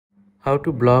How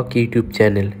to block YouTube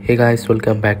channel. Hey guys,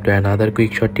 welcome back to another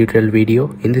quick short tutorial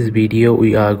video. In this video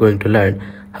we are going to learn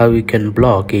how you can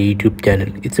block a YouTube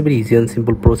channel. It's a very easy and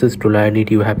simple process to learn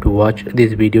it. You have to watch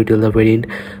this video till the very end.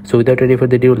 So without any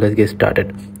further ado, let's get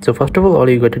started. So first of all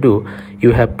you got to do,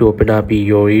 you have to open up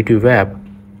your YouTube app.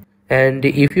 And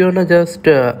if you wanna just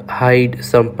hide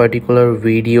some particular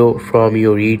video from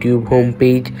your YouTube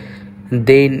homepage,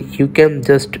 then you can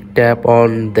just tap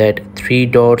on that three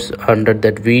dots under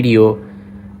that video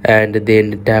and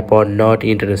then tap on not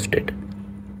interested.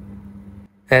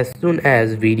 As soon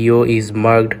as video is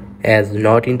marked as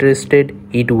not interested,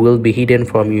 it will be hidden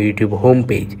from your YouTube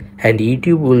homepage and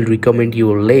YouTube will recommend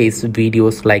you less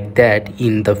videos like that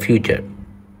in the future.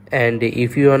 And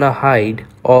if you wanna hide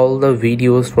all the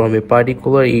videos from a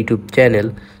particular YouTube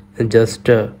channel, just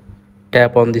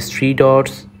tap on these three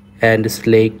dots and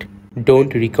select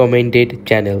don't recommended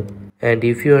channel. And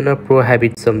if you wanna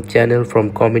prohibit some channel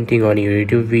from commenting on your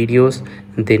YouTube videos,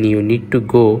 then you need to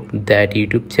go that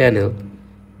YouTube channel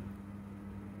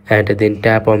and then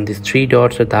tap on these three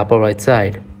dots at the upper right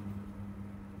side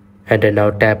and then now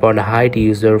tap on hide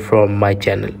user from my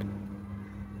channel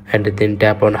and then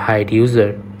tap on hide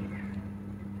user,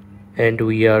 and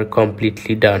we are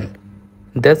completely done.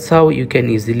 That's how you can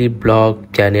easily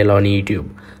block channel on YouTube.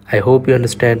 I hope you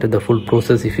understand the full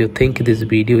process. If you think this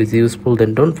video is useful,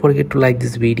 then don't forget to like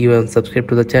this video and subscribe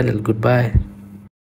to the channel. Goodbye.